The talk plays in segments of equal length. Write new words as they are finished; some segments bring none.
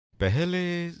पहले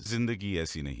जिंदगी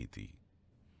ऐसी नहीं थी,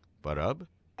 पर अब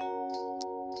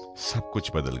सब कुछ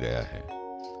बदल गया है।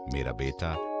 मेरा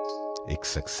बेटा एक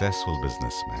सक्सेसफुल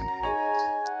बिजनेसमैन है,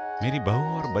 मेरी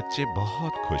बहू और बच्चे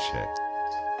बहुत खुश है,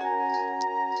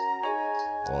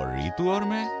 और रीतू और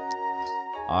मैं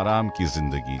आराम की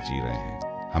जिंदगी जी रहे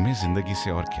हैं। हमें जिंदगी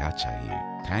से और क्या चाहिए?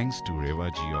 Thanks to Rewa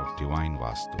ji of divine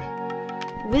vastu.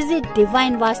 Visit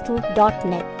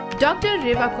divinevastu.net. Dr.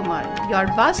 Rewa Kumar, your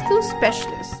Vastu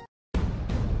specialist.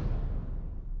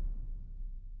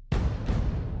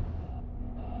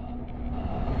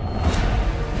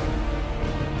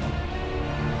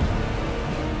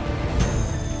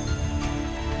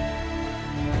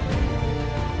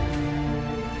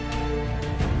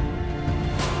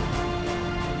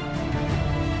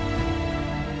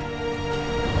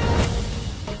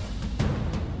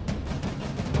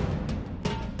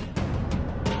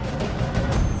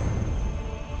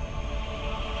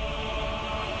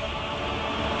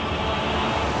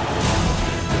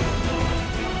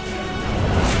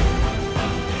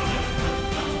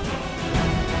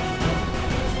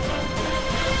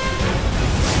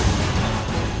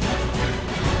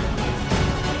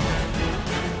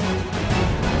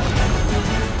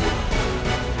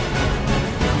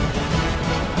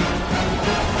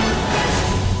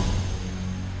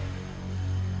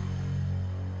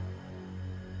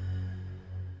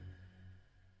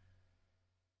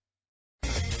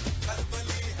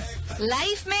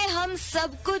 Life में हम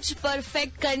सब कुछ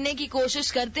परफेक्ट करने की कोशिश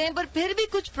करते हैं, पर फिर भी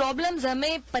कुछ प्रॉब्लम्स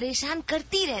हमें परेशान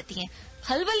करती रहती हैं,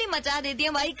 खलबली मचा देती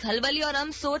हैं भाई खलबली, और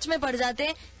हम सोच में पड़ जाते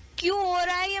हैं क्यों हो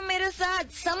रहा है ये मेरे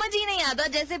साथ, समझ ही नहीं आता।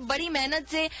 जैसे बड़ी मेहनत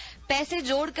से पैसे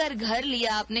जोड़कर घर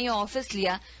लिया आपने या ऑफिस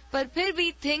लिया, पर फिर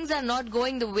भी things are not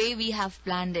going the way we have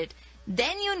planned it,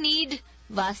 then you need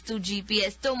vastu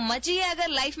GPS. तो मची है अगर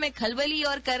लाइफ में खलबली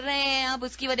और कर रहे हैं आप,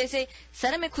 उसकी वजह से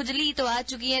सर में खुजली, तो आ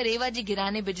चुकी है रेवा जी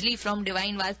गिराने बिजली from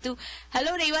divine vastu.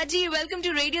 Hello Reva ji, welcome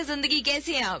to radio Zindagi,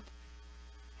 कैसी हैं आप?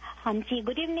 हाँ जी,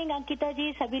 गुड इवनिंग अंकिता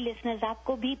जी, सभी लिसनर्स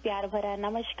आपको भी प्यार भरा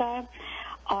नमस्कार।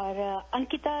 और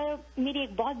अंकिता, मेरी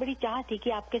एक बहुत बड़ी चाह थी कि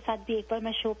आपके साथ भी एक बार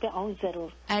मैं शो पे आऊँ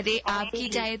जरूर। अरे आपकी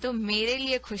चाहे तो मेरे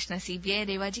लिए खुश नसीबी है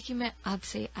रेवा जी कि मैं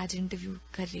आपसे आज इंटरव्यू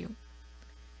कर रही हूँ,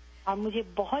 और मुझे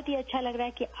बहुत ही अच्छा लग रहा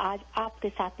है कि आज आपके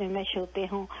साथ में मैं शो पे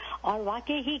हूँ, और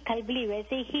वाकई ही खलबली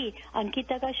वैसे ही,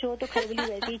 अंकिता का शो तो खलबली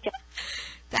वैसे ही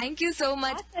thank you so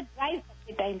much. Drive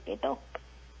करते टाइम पे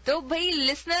तो भाई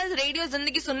लिसनर्स, रेडियो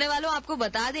जिंदगी सुनने वालों, आपको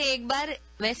बता दें एक बार,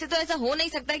 वैसे तो ऐसा हो नहीं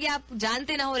सकता कि आप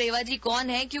जानते ना हो रेवा जी कौन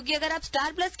है, क्योंकि अगर आप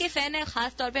स्टार प्लस के फैन हैं,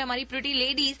 खास तौर पे हमारी प्रिटी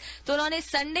लेडीज, तो उन्होंने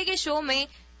संडे के शो में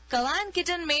कवान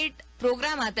किचन मेट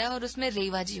प्रोग्राम आता है और उसमें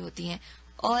रेवा जी होती हैं।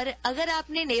 और अगर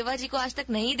आपने रेवा जी को आज तक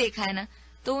नहीं देखा है ना,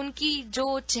 तो उनकी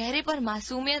जो चेहरे पर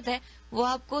मासूमियत है वो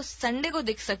आपको संडे को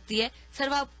दिख सकती है।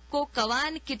 सिर्फ आपको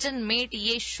कवान किचन मेट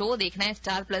ये शो देखना है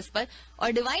स्टार प्लस पर।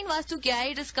 और डिवाइन वास्तु क्या है?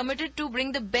 It is committed to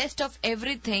bring the best of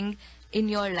everything in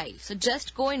your life. So just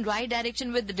go in right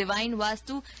direction with the Divine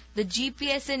Vastu, the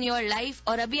GPS in your life.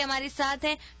 और अभी हमारे साथ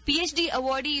है PhD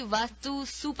awardee vastu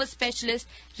super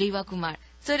specialist Reva Kumar.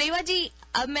 So Reva ji,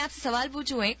 अब मैं आपसे सवाल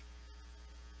पूछूं एक?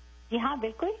 जी हाँ,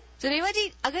 बिल्कुल। तो रेवा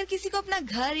जी, अगर किसी को अपना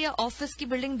घर या ऑफिस की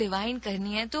बिल्डिंग डिवाइन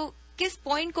करनी है तो किस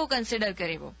पॉइंट को कंसिडर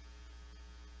करे वो?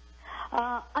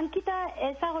 अंकिता,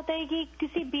 ऐसा होता है कि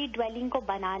किसी भी ड्वेलिंग को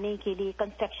बनाने के लिए,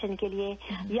 कंस्ट्रक्शन के लिए,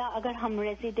 या अगर हम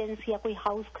रेजिडेंस या कोई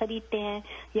हाउस खरीदते हैं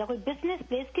या कोई बिजनेस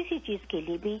प्लेस, किसी चीज के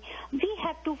लिए भी, we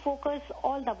have to focus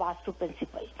all the vastu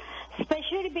principle,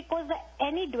 specially because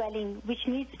any dwelling which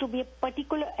needs to be a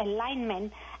particular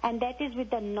alignment, and that is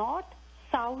with the north,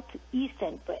 south, east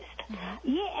and west.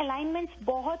 ये अलाइनमेंट्स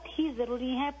बहुत ही जरूरी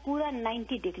हैं पूरा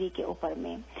 90 डिग्री के ऊपर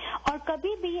में, और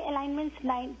कभी भी अलाइनमेंट्स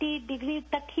 90 डिग्री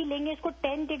तक ही लेंगे, इसको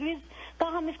 10 डिग्री का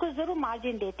हम इसको जरूर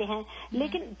मार्जिन देते हैं,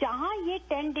 लेकिन जहां ये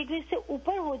 10 डिग्री से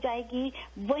ऊपर हो जाएगी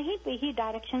वहीं पे ही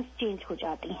डायरेक्शंस चेंज हो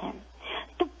जाती हैं।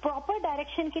 तो प्रॉपर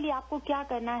डायरेक्शन के लिए आपको क्या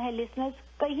करना है लिसनर्स,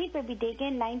 कहीं पे भी देखें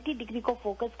 90 डिग्री को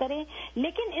फोकस करें,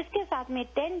 लेकिन इसके साथ में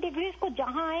 10 डिग्री को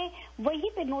जहां आए वहीं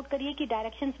पे नोट करिए कि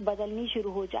डायरेक्शंस बदलनी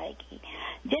शुरू हो जाएगी।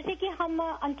 जैसे कि हम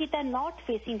अंकिता नॉर्थ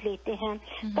फेसिंग लेते हैं,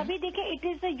 कभी देखें इट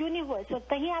इज द यूनिवर्स,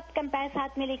 कहीं आप कंपास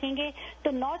हाथ में लिखेंगे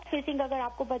तो नॉर्थ फेसिंग अगर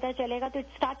आपको पता चलेगा तो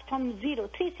इट स्टार्ट फ्रॉम 0,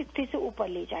 360 से ऊपर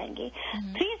ले जाएंगे,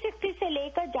 360 से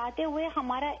लेकर जाते हुए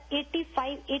हमारा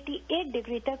 85, 88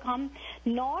 डिग्री तक हम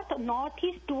नॉर्थ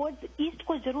ईस्ट टुवर्ड्स ईस्ट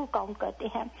को जरूर काउंट करते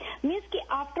हैं। मीन्स कि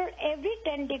आफ्टर एवरी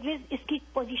 10 डिग्रीज इसकी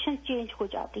पोजीशन चेंज हो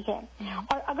जाती है।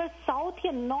 और अगर साउथ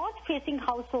या नॉर्थ फेसिंग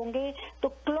हाउस होंगे तो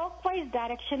clockwise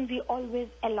direction we always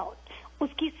allowed,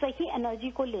 उसकी सही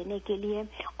एनर्जी को लेने के लिए।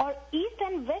 और east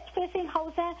and west facing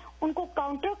house है, उनको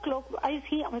काउंटर क्लॉकवाइज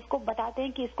ही हम इसको बताते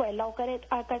हैं कि इसको अलाउ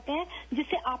करते हैं,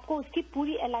 जिससे आपको उसकी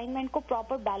पूरी अलाइनमेंट को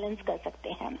प्रॉपर बैलेंस कर सकते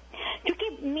हैं। क्योंकि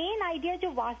मेन आइडिया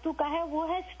जो वास्तु का है वो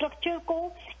है स्ट्रक्चर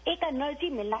को एक एनर्जी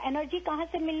मिलना। एनर्जी कहाँ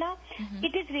से मिलना?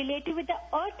 It is related with the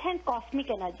earth and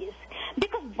cosmic energies,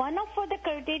 because one of the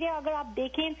criteria अगर आप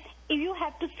देखें, if you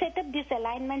have to set up this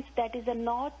alignments, that is the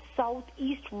north, south,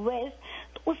 east, west,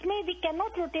 तो उसमें we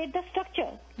cannot rotate the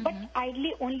structure, but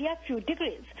ideally only a few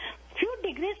degrees. few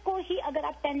degrees को ही अगर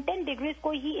आप 10 degrees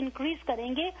को ही increase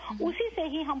करेंगे, उसी से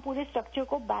ही हम पूरे स्ट्रक्चर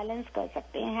को बैलेंस कर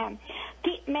सकते हैं।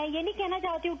 कि मैं ये नहीं कहना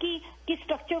चाहती हूँ कि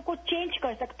स्ट्रक्चर को चेंज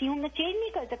कर सकती हूँ, मैं चेंज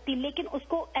नहीं कर सकती, लेकिन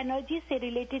उसको एनर्जी से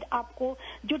रिलेटेड आपको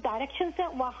जो डायरेक्शन है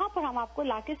वहां पर हम आपको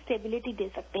लाके स्टेबिलिटी दे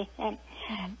सकते हैं।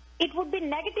 It would be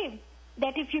negative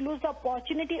that if you lose the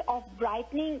opportunity of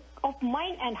brightening of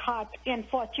mind and heart and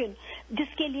fortune,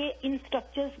 जिसके लिए इन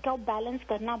स्ट्रक्चर्स का बैलेंस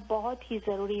करना बहुत ही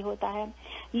जरूरी होता है।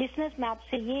 लिसनर्स, मैं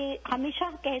आपसे ये हमेशा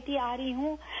कहती आ रही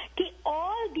हूँ कि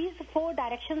all these 4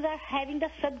 directions are having the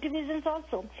subdivisions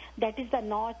also, that is the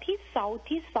north east, south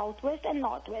east, southwest and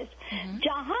northwest।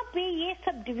 जहाँ पे ये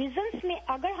subdivisions में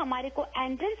अगर हमारे को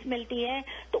एंट्रेंस मिलती है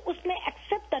तो उसमें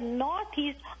except the north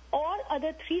east all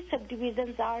other 3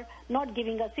 subdivisions are not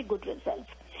giving us a good results।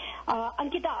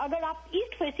 Ankita, अगर आप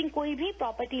ईस्ट फेसिंग कोई भी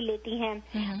प्रॉपर्टी लेती हैं,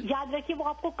 याद रखिए वो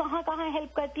आपको कहाँ कहाँ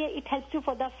हेल्प करती है। It helps you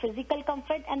for the physical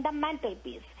comfort and the mental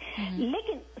peace.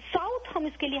 लेकिन साउथ हम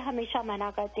इसके लिए हमेशा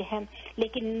मना करते हैं,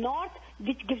 लेकिन north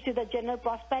which gives you the general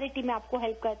prosperity में आपको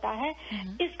हेल्प करता है।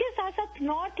 इसके साथ साथ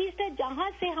नॉर्थ ईस्ट है, जहां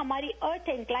से हमारी अर्थ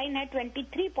इंक्लाइन है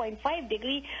 23.5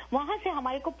 डिग्री, वहां से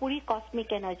हमारे को पूरी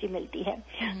कॉस्मिक एनर्जी मिलती है।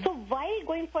 So while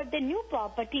going for the new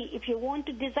property, if you want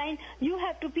to design, you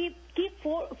have to be keep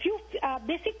few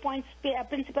basic points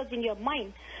principles in your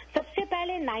mind. सबसे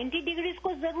पहले 90 डिग्रीज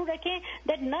को जरूर रखें,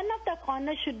 that none of the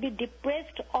corner should be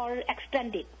depressed और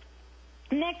extended.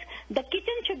 Next, the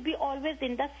kitchen should be always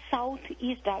in the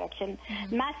southeast direction.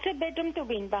 Master bedroom to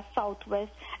be in the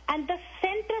southwest. And the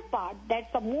center part,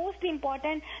 that's the most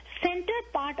important, center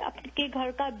part आपके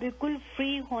घर का बिल्कुल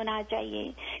free होना चाहिए।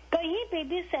 कहीं पे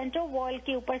भी सेंटर वॉल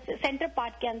के ऊपर, सेंटर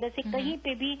पार्ट के अंदर से कहीं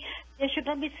पे भी there should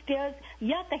not be stairs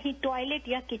या कहीं टॉयलेट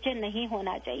या किचन नहीं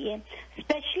होना चाहिए,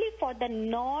 specially for the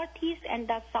north east and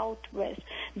the south west,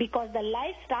 because the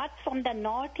life start from the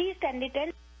north east and it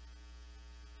and.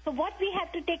 So what we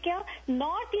have to take care,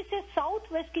 north east से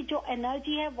south west की जो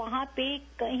energy है वहां पे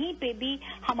कहीं पे भी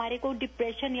हमारे को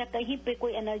डिप्रेशन या कहीं पे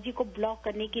कोई एनर्जी को ब्लॉक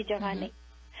करने की जगह नहीं।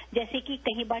 जैसे कि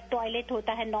कहीं बार टॉयलेट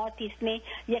होता है नॉर्थ ईस्ट में,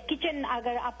 या किचन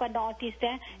अगर आपका नॉर्थ ईस्ट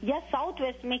है या साउथ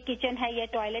वेस्ट में किचन है या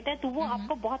टॉयलेट है, तो वो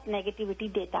आपको बहुत नेगेटिविटी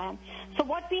देता है। So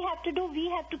what we have to do, we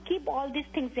have to keep all this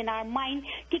things in our mind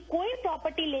कि कोई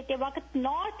प्रॉपर्टी लेते वक्त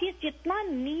नॉर्थ ईस्ट जितना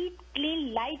नीट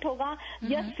क्लीन लाइट होगा,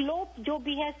 या स्लोप जो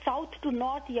भी है साउथ टू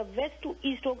नॉर्थ या वेस्ट टू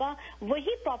ईस्ट होगा,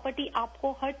 वही प्रॉपर्टी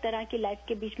आपको हर तरह की लाइफ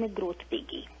के बीच में ग्रोथ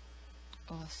देगी।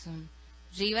 Awesome.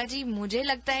 रेवा जी, मुझे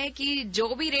लगता है कि जो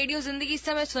भी रेडियो जिंदगी इस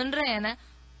समय सुन रहे हैं ना,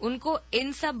 उनको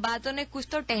इन सब बातों ने कुछ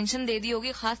तो टेंशन दे दी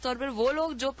होगी, खासतौर पर वो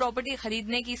लोग जो प्रॉपर्टी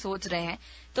खरीदने की सोच रहे हैं।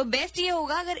 तो बेस्ट ये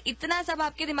होगा, अगर इतना सब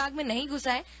आपके दिमाग में नहीं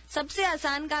घुसा है, सबसे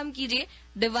आसान काम कीजिए,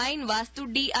 डिवाइन वास्तु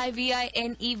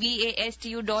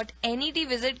DIVINEVASTU.NET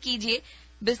विजिट कीजिए।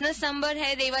 बिजनेस नंबर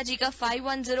है रेवा जी का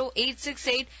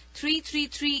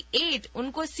 5108683338।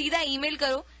 उनको सीधा ईमेल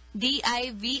करो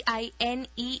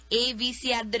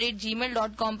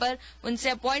DIVINEAVC@gmail.com पर, उनसे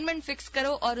अपॉइंटमेंट फिक्स करो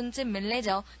और उनसे मिलने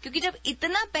जाओ। क्योंकि जब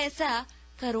इतना पैसा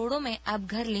करोड़ों में आप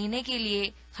घर लेने के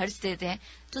लिए खर्च देते हैं,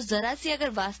 तो जरा सी अगर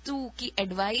वास्तु की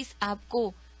एडवाइस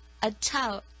आपको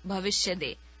अच्छा भविष्य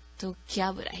दे तो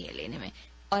क्या बुराई है लेने में।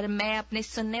 और मैं अपने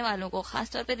सुनने वालों को,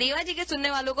 खासतौर पर रेवा जी के सुनने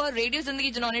वालों को, रेडियो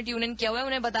जिंदगी जिन्होंने ट्यून इन किया हुआ है,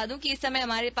 उन्हें बता दूं कि इस समय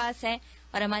हमारे पास है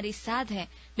और हमारे साथ है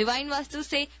डिवाइन वास्तु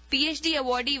से PhD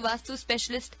awardee vastu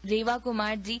specialist Reva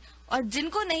Kumar जी। और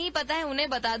जिनको नहीं पता है उन्हें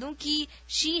बता दूं कि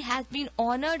she has been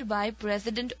honoured by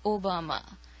president Obama.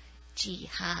 जी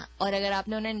हाँ, और अगर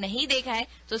आपने उन्हें नहीं देखा है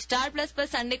तो स्टार प्लस पर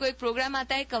संडे को एक प्रोग्राम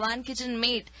आता है, कवान किचन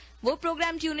मेट। वो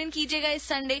प्रोग्राम ट्यून इन कीजिएगा इस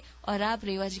संडे और आप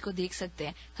रेवा जी को देख सकते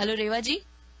हैं। हेलो रेवा जी।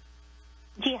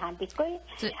 जी हाँ, बिल्कुल।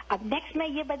 अब नेक्स्ट मैं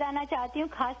ये बताना चाहती हूँ,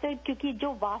 खासकर क्योंकि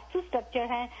जो वास्तु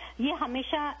स्ट्रक्चर है ये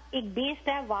हमेशा एक बेस्ड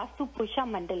है वास्तु पुरुषा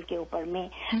मंडल के ऊपर में,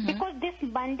 because this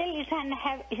mandal is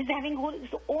having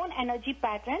his own energy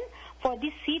pattern for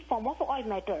this seed form of all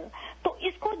matter. तो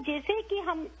इसको जैसे कि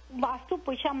हम वास्तु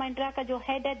पुरुषा मंडल का जो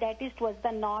हेड है that is towards the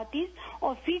north east,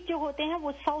 और फीट जो होते हैं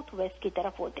वो साउथ वेस्ट की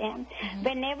तरफ होते हैं।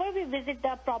 Whenever we visit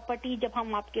the property, जब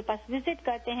हम आपके पास विजिट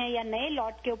करते हैं या नए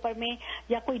लॉट के ऊपर में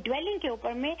या कोई ड्वेलिंग के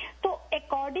ऊपर में, तो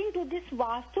अकॉर्डिंग टू दिस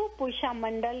वास्तु पुरुषा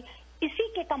मंडल इसी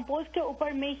के कंपोज के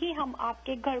ऊपर में ही हम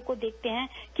आपके घर को देखते हैं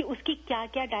कि उसकी क्या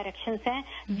क्या डायरेक्शंस हैं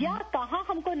या कहाँ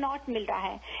हमको नॉर्थ मिल रहा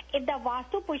है. इफ द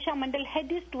वास्तु पुरुषा मंडल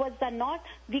head is towards the north,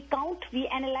 we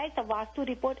analyse the vastu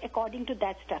report according to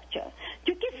that structure.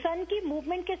 क्योंकि सन की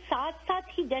मूवमेंट के साथ साथ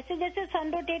ही जैसे जैसे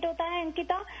सन रोटेट होता है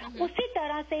अंकिता, उसी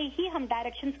तरह से ही हम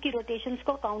डायरेक्शंस की रोटेशंस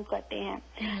को काउंट करते हैं.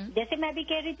 जैसे मैं भी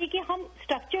कह रही थी कि हम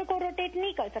स्ट्रक्चर को रोटेट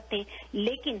नहीं कर सकते,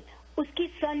 लेकिन उसकी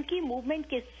सन की मूवमेंट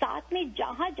के साथ में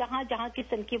जहां जहां की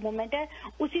सन की मूवमेंट है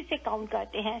उसी से काउंट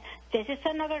करते हैं. जैसे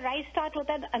सन अगर राइज स्टार्ट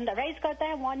होता है, राइज करता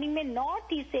है मॉर्निंग में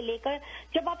नॉर्थ ईस्ट से लेकर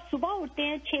जब आप सुबह उठते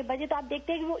हैं 6 बजे, तो आप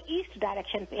देखते हैं कि वो ईस्ट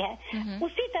डायरेक्शन पे है.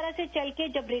 उसी तरह से चल के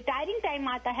जब रिटायरिंग टाइम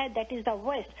आता है, दैट इज द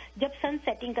वेस्ट, जब सन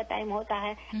सेटिंग का टाइम होता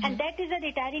है, and that is a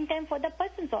retiring time for the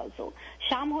person also.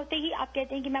 शाम होते ही आप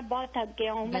कहते हैं कि मैं बहुत थक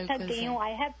गया हूँ, मैं थक गई हूँ,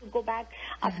 I have to go back.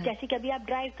 अब जैसे कि अभी आप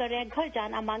ड्राइव कर रहे हैं, घर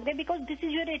जाना मांग रहे हैं, because this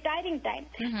is your retiring time.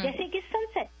 जैसे कि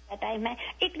सनसेट का टाइम है,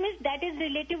 it means that is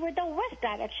relative with the west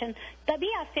direction.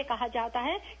 तभी आपसे कहा जाता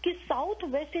है कि south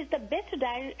west is the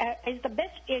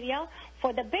best area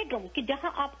for the bedroom, कि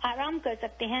जहां आप आराम कर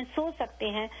सकते हैं, सो सकते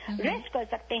हैं, रेस्ट कर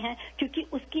सकते हैं, क्योंकि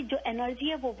उसकी जो एनर्जी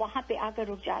है वो वहां पे आकर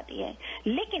रुक जाती है.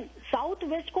 लेकिन साउथ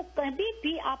वेस्ट को कभी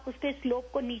भी आप उसके स्लोप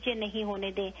को नीचे नहीं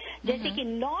होने दें. जैसे कि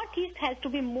north east has to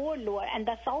be more lower and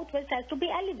the south west has to be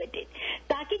elevated,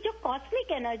 ताकि जो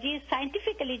कॉस्मिक एनर्जी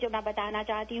साइंटिफिकली जो मैं बताना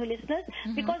चाहती हूँ listeners,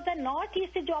 because the north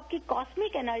east से जो आपकी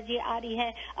कॉस्मिक एनर्जी आ रही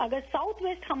है, अगर साउथ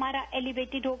वेस्ट हमारा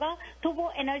एलिवेटेड होगा तो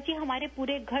वो एनर्जी हमारे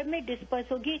पूरे घर में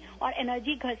डिस्पर्स होगी और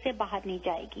एनर्जी घर से बाहर नहीं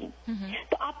जाएगी.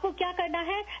 तो आपको क्या करना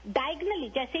है, डायगनली,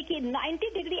 जैसे कि 90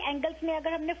 डिग्री एंगल्स में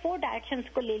अगर हमने 4 डायरेक्शंस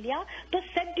को ले लिया, तो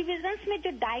सब डिविजन्स में जो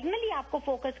डायगनली आपको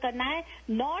फोकस करना है,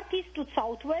 north east to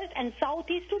south west and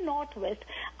south east to north west.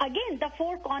 Again the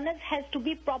 4 corners has to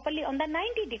be properly on the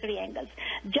 90 degree angles.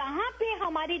 जहां पे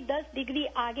हमारी 10 डिग्री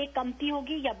आगे कमती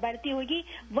होगी या बढ़ती होगी,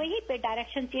 वहीं पे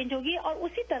डायरेक्शन चेंज होगी और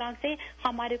उसी तरह से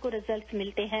हमारे को रिजल्ट्स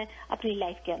मिलते हैं अपनी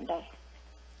लाइफ के अंदर.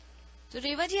 तो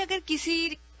रेवा जी, अगर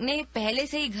किसी ने पहले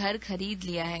से ही घर खरीद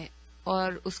लिया है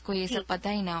और उसको ये सब पता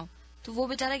ही ना हो, तो वो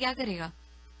बेचारा क्या करेगा?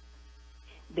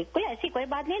 बिल्कुल ऐसी कोई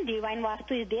बात नहीं, divine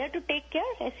vastu is there to take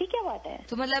care. ऐसी क्या बात है?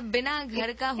 तो मतलब बिना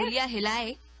घर का हुलिया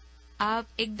हिलाए आप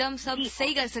एकदम सब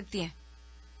सही कर सकती हैं?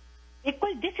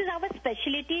 बिल्कुल, दिस इज आवर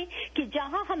स्पेशलिटी, कि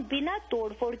जहां हम बिना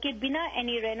तोड़फोड़ के, बिना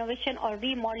एनी रेनोवेशन और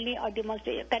रीमॉडलिंग और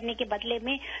डिमोलिशन करने के बदले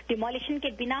में, डिमोलिशन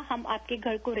के बिना हम आपके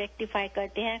घर को रेक्टिफाई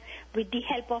करते हैं with the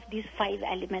help of this 5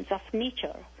 elements of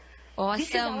nature.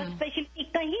 Specially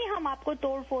कहीं हम आपको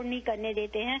तोड़ फोड़ नहीं करने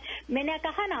देते हैं. मैंने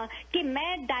कहा ना कि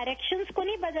मैं डायरेक्शंस को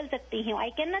नहीं बदल सकती हूँ. आई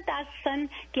कैन नॉट आस्क सन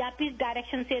कि आप इस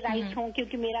डायरेक्शन से राइट हों,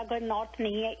 क्योंकि मेरा घर नॉर्थ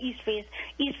नहीं है, ईस्ट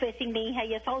फेसिंग नहीं है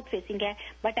या साउथ फेसिंग है,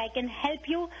 but I can help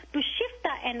you to shift the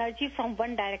energy from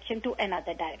one direction to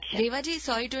another direction. Rewa ji,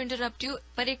 sorry to interrupt you,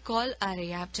 पर एक कॉल आ रही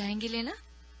है, आप चाहेंगे लेना?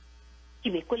 जी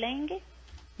बिल्कुल आएंगे.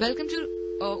 वेलकम टू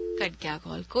कट गया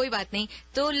कॉल, कोई बात नहीं.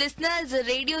 तो लिसनर्स,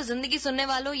 रेडियो जिंदगी सुनने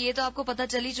वालों, ये तो आपको पता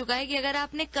चल ही चुका है कि अगर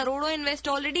आपने करोड़ों इन्वेस्ट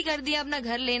ऑलरेडी कर दिया अपना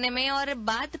घर लेने में और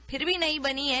बात फिर भी नहीं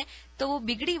बनी है, तो वो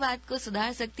बिगड़ी बात को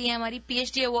सुधार सकती है हमारी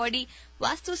PhD awardee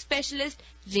vastu specialist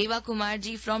Reva Kumar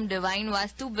ji from divine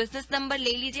Vastu. Business number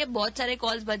ले लीजिए, बहुत सारे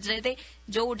कॉल्स बज रहे थे,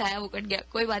 जो उठाया वो कट गया,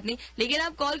 कोई बात नहीं, लेकिन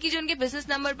आप कॉल कीजिए उनके बिजनेस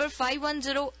नंबर पर.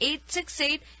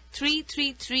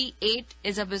 5108683338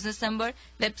 is a business number.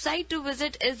 Website to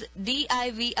visit is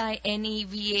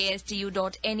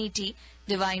divinevastu.net.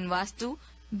 Divine Vastu.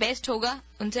 Best होगा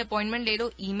उनसे अपॉइंटमेंट ले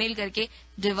लो ईमेल करके.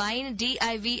 divine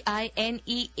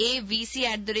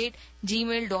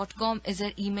divineavc@gmail.com is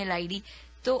our email ID.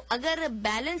 तो अगर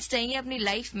बैलेंस चाहिए अपनी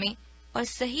लाइफ में और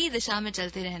सही दिशा में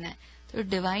चलते रहना है, तो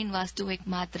डिवाइन वास्तु एक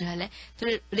मात्र हल है. तो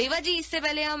रेवा जी, इससे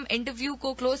पहले हम इंटरव्यू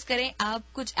को क्लोज करें, आप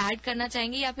कुछ ऐड करना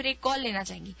चाहेंगी या फिर एक कॉल लेना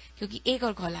चाहेंगी, क्योंकि एक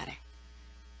और कॉल आ रहा है?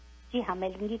 जी हाँ, मैं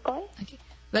लूंगी call.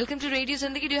 Welcome to radio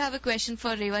Zindagi. Do you have a question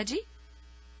for Reva ji?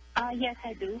 Yes, I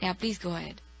do. Yeah, please go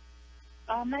ahead.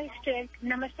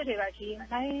 Namaste, Rewa ji.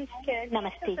 My stair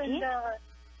Namaste is in ji. the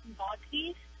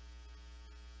northeast,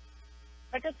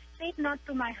 but it's straight not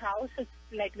to my house. It's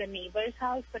like the neighbor's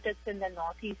house, but it's in the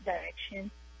northeast direction.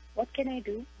 What can I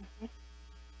do?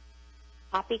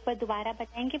 आप एक बार दोबारा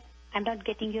बताएंगे? I'm not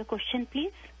getting your question,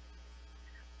 please.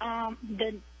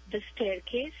 The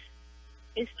staircase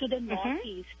is to the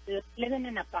northeast. I live in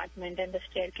an apartment, and the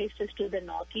staircase is to the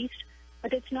northeast.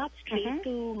 But it's not straight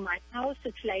to my house.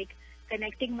 It's like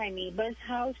connecting my neighbor's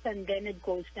house, and then it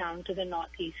goes down to the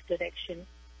northeast direction.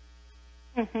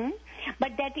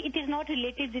 But that it is not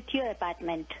related with your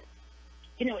apartment.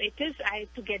 You know, it is.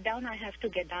 To get down, I have to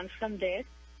get down from there,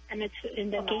 and it's in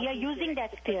the. Okay, you're using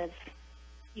that stairs.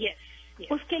 Yes.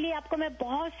 उसके लिए आपको मैं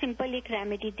बहुत simple एक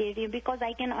remedy दे रही हूँ, because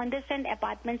I can understand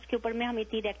apartments के ऊपर में हम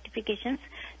इतनी रेक्टिफिकेशंस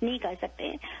नहीं कर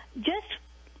सकते. Just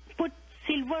put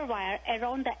silver wire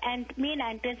around the main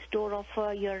entrance door of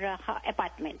your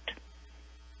apartment.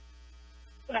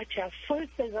 अच्छा, full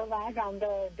silver wire around the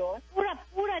door.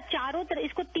 पूरा चारों तरफ.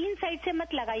 इसको 3 साइड से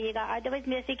मत लगाइएगा, अदरवाइज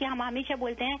जैसे कि हम हमेशा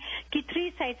बोलते हैं कि 3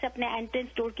 साइड से अपने एंट्रेंस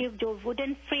डोर के जो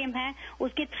वुडन फ्रेम है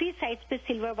उसके 3 साइड्स पे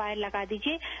सिल्वर वायर लगा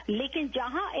दीजिए. लेकिन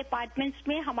जहां अपार्टमेंट्स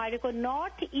में हमारे को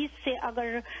नॉर्थ ईस्ट से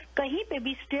अगर कहीं पे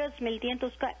भी स्टेयर्स मिलती हैं तो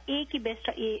उसका एक ही बेस्ट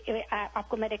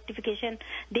आपको मैं रेक्टिफिकेशन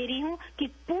दे रही हूँ कि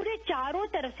पूरे चारों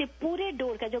तरफ से, पूरे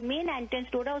डोर का जो मेन एंट्रेंस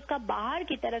डोर है उसका बाहर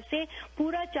की तरफ से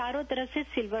पूरा चारों तरफ से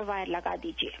सिल्वर वायर लगा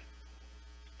दीजिए.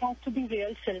 Has to be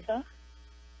real silver?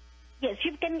 Yes,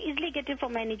 you can easily get it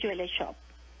from any jeweler shop.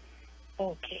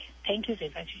 Okay, thank you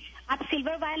रेवा जी. आप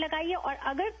सिल्वर वायर लगाइए. और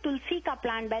अगर तुलसी का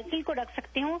प्लांट बैसिल को रख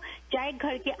सकते हो, चाहे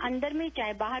घर के अंदर में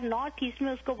चाहे बाहर नॉर्थ ईस्ट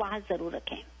में, उसको वहां जरूर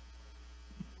रखें.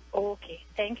 Okay,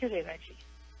 thank you Reva ji.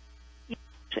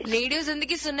 Radio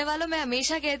Zindagi सुनने वालों, मैं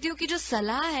हमेशा कहती हूँ कि जो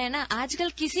सलाह है ना, आजकल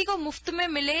किसी को मुफ्त में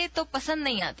मिले तो पसंद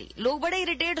नहीं आती. लोग बड़े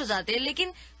इरिटेट हो जाते हैं.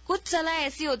 लेकिन कुछ सलाह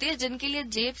ऐसी होती है जिनके लिए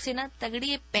जेब से ना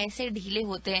तगड़ी पैसे ढीले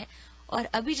होते हैं. और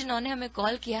अभी जिन्होंने हमें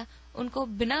कॉल किया उनको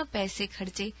बिना पैसे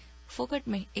खर्चे फोकट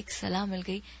में एक सलाह मिल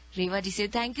गई रेवा जी से.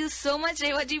 Thank you so much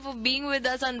Reva ji for being with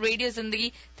us on radio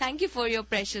Zindagi. Thank you for your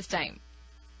precious time.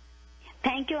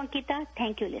 Thank you Ankita.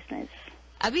 Thank you listeners.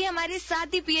 अभी हमारे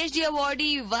साथ ही PhD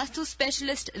awardee vastu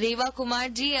specialist Reva Kumar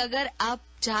ji, अगर आप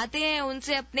चाहते हैं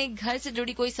उनसे अपने घर से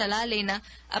जुड़ी कोई सलाह लेना,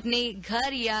 अपने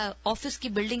घर या ऑफिस की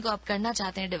बिल्डिंग को आप करना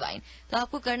चाहते हैं डिवाइन, तो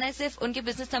आपको करना है सिर्फ उनके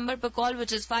बिजनेस नंबर पर call,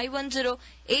 which is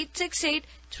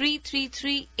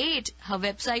 5108683338. Her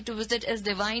website to visit is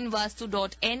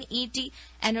divinevastu.net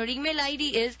and her email ID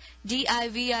is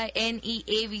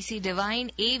divineavc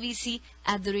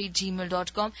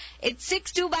divineavc@gmail.com. It's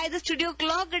 6:02 by the studio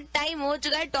clock. Time हो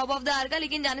चुका है टॉप ऑफ द आवर का.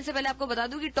 लेकिन जाने से पहले आपको बता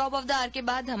दूं कि टॉप ऑफ द आवर के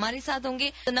बाद हमारे साथ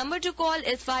होंगे. The number to call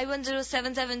is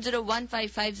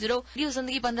 5107701550. Radio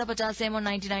Zindagi 1550 AM और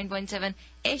 99.7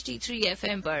 HD3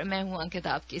 FM पर. मैं हूं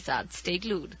अंकिता आपके साथ. Stay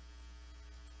glued.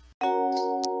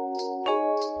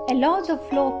 Allow the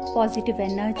flow of positive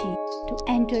energy to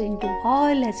enter into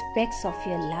all aspects of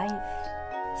your life.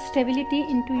 Stability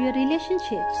into your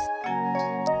relationships.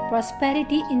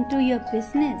 Prosperity into your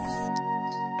business.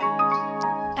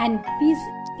 And peace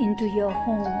into your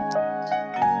home.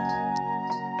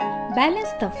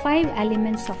 Balance the 5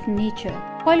 elements of nature.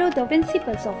 Follow the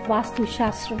principles of Vastu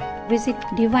Shastra. Visit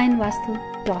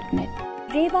divinevastu.net.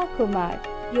 Rewa Kumar,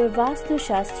 your Vastu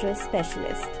Shastra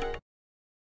specialist.